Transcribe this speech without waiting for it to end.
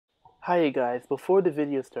Hi guys, before the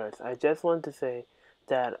video starts, I just want to say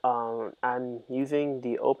that I'm using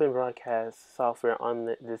the open broadcast software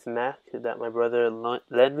on this Mac that my brother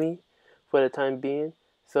lent me for the time being.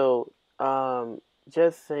 So,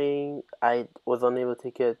 just saying I was unable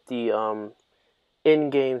to get the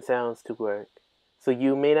in-game sounds to work. So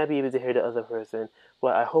you may not be able to hear the other person,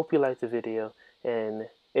 but I hope you like the video and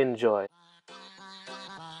enjoy.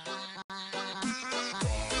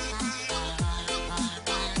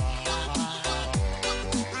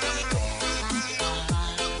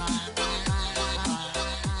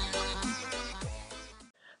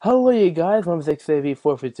 Hello you guys, my name is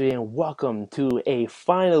xav453 and welcome to a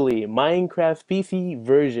finally Minecraft PC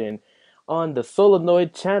version on the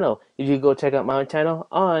Solenoid channel. If you go check out my channel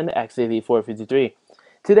on xav453.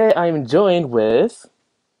 Today I'm joined with...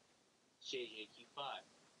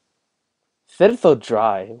 Said it so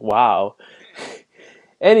dry, wow.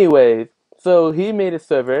 Anyways, so he made a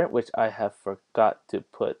server, which I have forgot to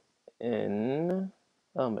put in...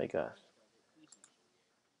 Oh my gosh.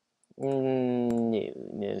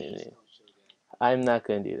 No. I'm not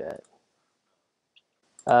gonna do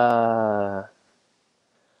that. Uh...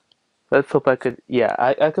 Let's hope I could, yeah,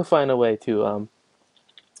 I could find a way to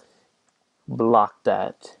block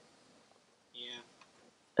that.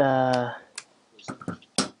 Uh,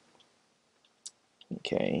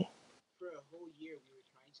 okay. For a whole year, we were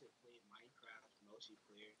trying to play Minecraft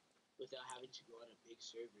multiplayer without having to go on a big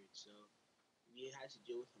server, so we had to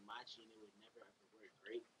deal with Hamachi, and it would never ever work,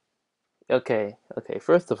 right? Okay.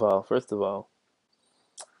 First of all,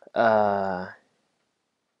 uh,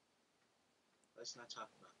 Let's not talk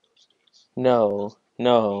about those days. no, Those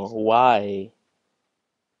no, days. why?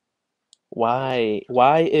 Those were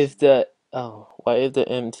Why is amazing. the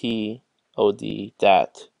MTOD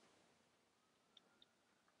that?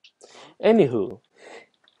 Huh? Anywho,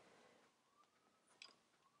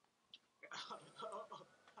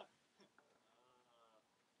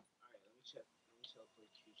 Alright, let me check. Let me teleport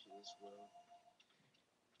you to this world.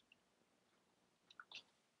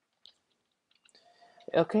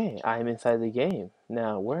 okay, I'm inside the game.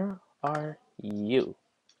 Now, where are you?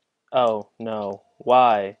 Oh, no,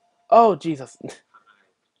 why? Oh, Jesus.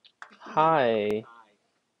 Hi. Hi. Hi.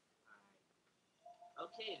 Hi.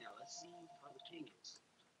 Okay, now let's see how the ping is.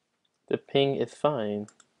 The ping is fine.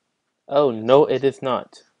 Oh, Yes, no, let's it see. is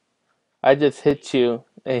not. I just Wait, hit you.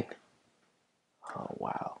 And oh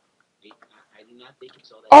wow. wait. I do not think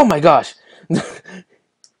it's all that Oh my gosh.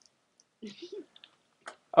 serious.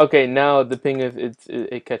 Okay, now the ping is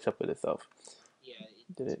it catch up with itself. Yeah,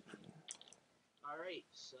 Did it's it? kind of. Alright,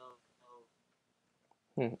 so.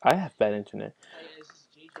 I have bad internet. Hi guys, this is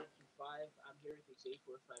JJQ5. I'm here with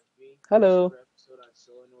xav453. First Hello. ever episode on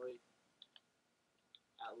Solenoid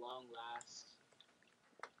at long last.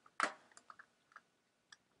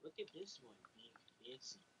 Look at this one being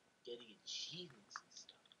fancy, getting achievements and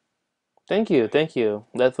stuff. Thank you, thank you.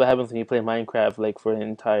 That's what happens when you play Minecraft like for an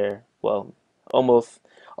entire, well, almost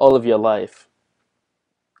all of your life.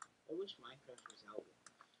 I wish Minecraft was out.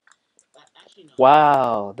 Actually, no.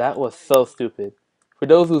 Wow, that was Why so wait? stupid. For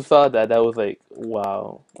those who saw that, that was like,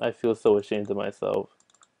 wow. I feel so ashamed of myself.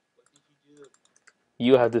 What did you do?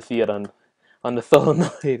 You have to see it on the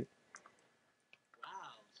solenoid.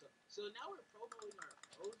 Wow. So now we're promoting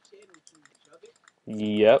our own channel to each other.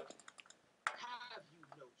 Yep. Have you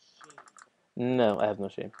no shame? No, I have no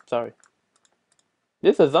shame. Sorry.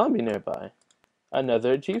 There's a zombie nearby.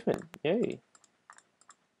 Another achievement. Yay.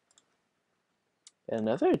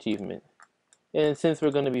 Another achievement. And since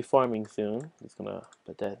we're going to be farming soon, I'm just going to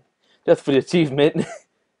put that just for the achievement.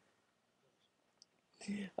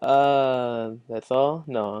 That's all?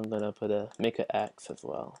 No, I'm going to make an axe as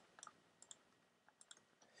well.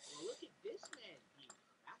 Well, look at this man being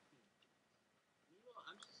crafty.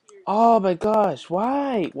 I'm just here Oh my chilling. gosh,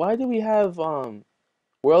 why? Why do we have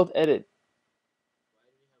world edit? Why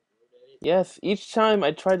do we have world edit? Yes, each time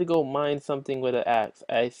I try to go mine something with an axe,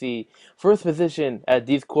 I see first position at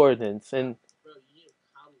these coordinates and Bro, you need a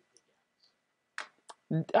cobble pickaxe.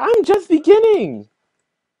 I'm just What? beginning.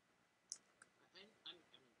 I mean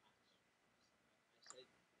axe. I said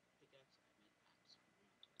pickaxe, I meant axe.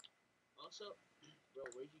 Also, bro,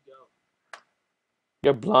 where'd you go?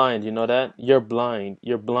 You're blind, you know that? You're blind.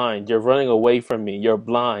 You're blind. You're running away from me. You're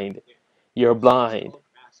blind. You're There's some blind. small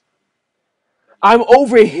grass, buddy. I'm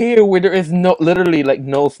over here where there is no, literally like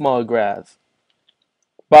no small grass.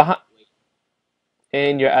 Behind, Wait,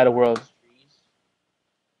 and you're out of are world. those trees?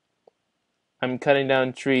 I'm cutting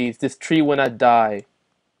down trees. This tree will not die.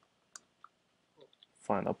 Oh,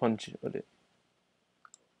 Fine, I'll punch you with it.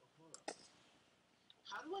 hold up.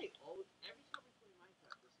 How do I always, every time we play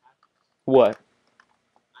Minecraft, this happens. What?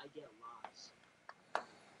 I get lost.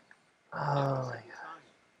 It Oh looks my like god. it's on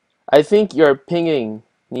it. I think your pinging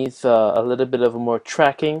needs a little bit of more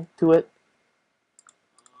tracking to it.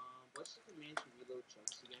 What's the command to reload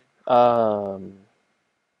chunks again? Um,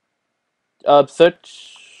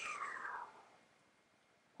 search.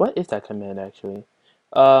 What is that command actually?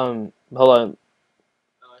 Hold on.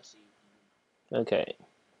 Oh, I see. Okay.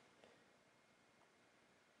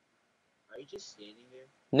 Are you just standing there?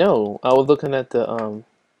 No, I was looking at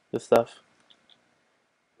the stuff.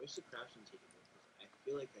 Where's the crafting table? Because I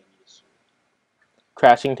feel like I need a sword.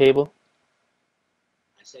 Crashing table?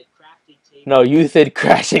 I said crafting No, table. you said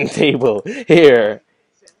crashing table. I Here.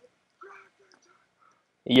 said crafting table.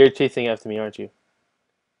 You're chasing after me, aren't you?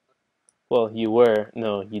 Well, you were.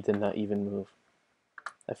 No, you did not even move.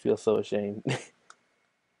 I feel so ashamed.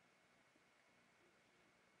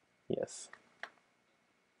 Yes.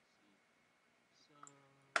 So,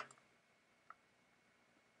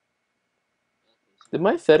 okay, so Did now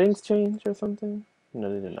my I have settings this. change or something?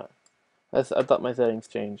 No, they did Hmm? not. I thought my settings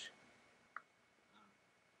changed.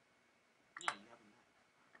 Yeah, you have a map.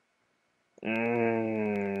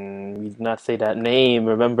 We did not say that name,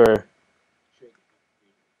 remember? Trigger.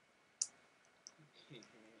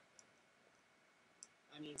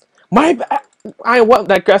 I mean, My so bad! I want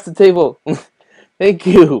that crafting table! Thank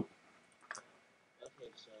you!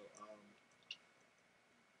 okay, so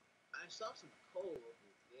I saw some coal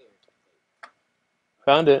over there.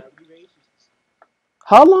 Found it. Are we ready to?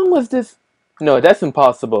 How long was this? No, that's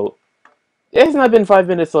impossible. It's not been 5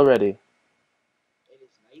 minutes already. It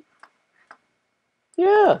is night.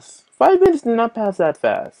 Yes, 5 minutes did not pass that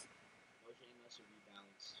fast. Mojang must have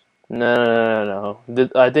rebalanced. No.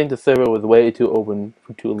 I think the server was way too open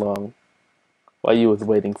for too long while you was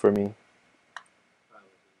waiting for me. Probably.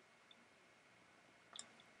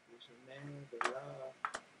 Who's a man of love?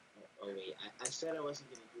 Oh wait, I said I wasn't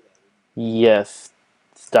gonna do that. Yes,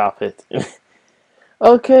 stop it.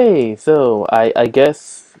 Okay, so I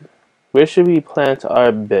guess where should we plant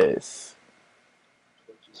our base?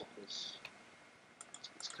 Torches plus.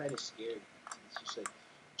 It's kind of scary. It's just like.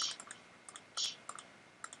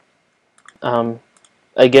 Um,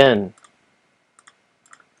 again,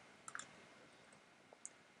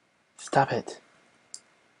 stop it.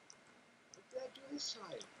 What did I do this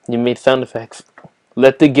time? You made sound effects.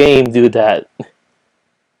 Let the game do that.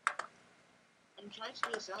 I'm trying to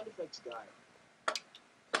be a sound effects guy.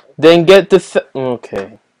 Then get the.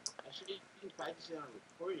 Okay. I should have been practicing on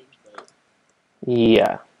recordings, but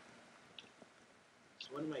Yeah. it's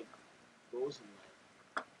one of my goals in life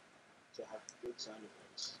to have good sound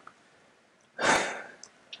effects.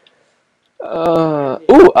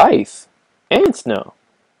 Granted, Ooh, ice and snow.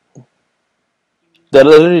 Did I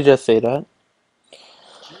literally just say that?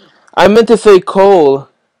 gee, I meant to say coal.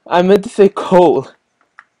 I meant to say coal.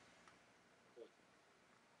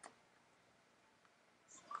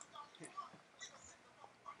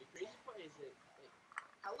 the crazy part is that like,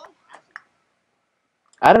 how long has it?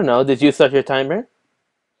 I don't know. Did you start your timer?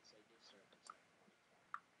 Yes, I did start my time,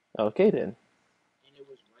 Okay then. and it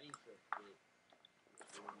was running for a bit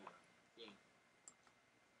before my thing.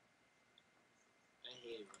 I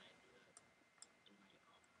hate it when I do that. When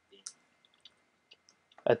my thing.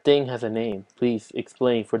 A thing has a name. Please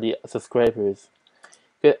explain for the subscribers.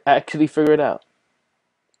 Could actually figure it out.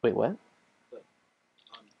 Wait, what? But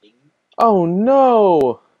thing, Oh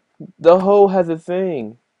no! The hoe has a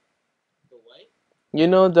thing. the what? You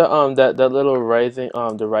know that little rising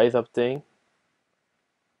the rise up thing?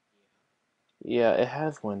 Yeah. Yeah, it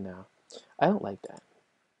has one now. I don't like that.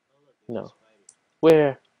 Oh look, there's a No. spider.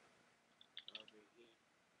 Where? Over here,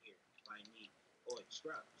 by me. Oh,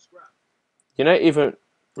 scrub, scrub. You're not even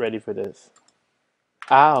ready for this.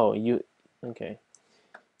 Ow, you okay.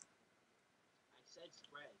 I said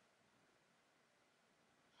spread.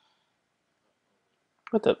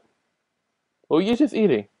 What the what were you just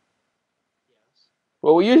eating? Yes.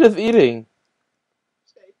 What were you just eating?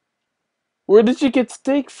 Steak. Where did you get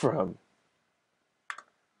steak from?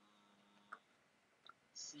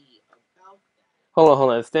 See about that.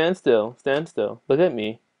 Hold on. Stand still. Stand still. Look at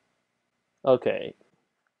me. Okay.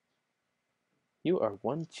 You are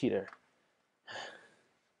one cheater.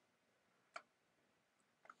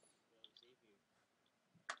 Well, Xavier,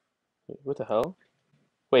 Wait, what the hell?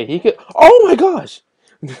 Wait, he could. Oh my gosh!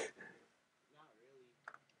 not really.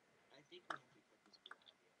 I think we have to cut this bit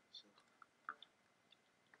out here. So,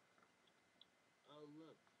 oh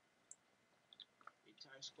look, the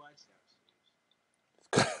entire squad's downstairs.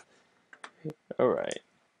 All right.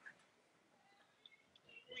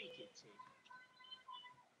 We can take.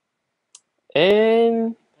 We And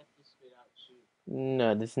have to cut this bit out too.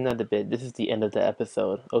 No, this is not the bit. This is the end of the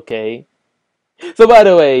episode, okay? So by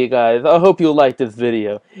the way, you guys, I hope you like this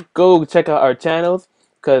video. Go check out our channels,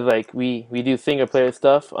 cause like we do single player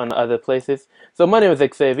stuff on other places. So my name is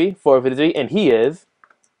xav453, and he is,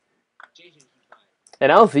 JJ55.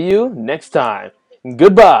 and I'll see you next time.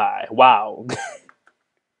 Goodbye. Wow.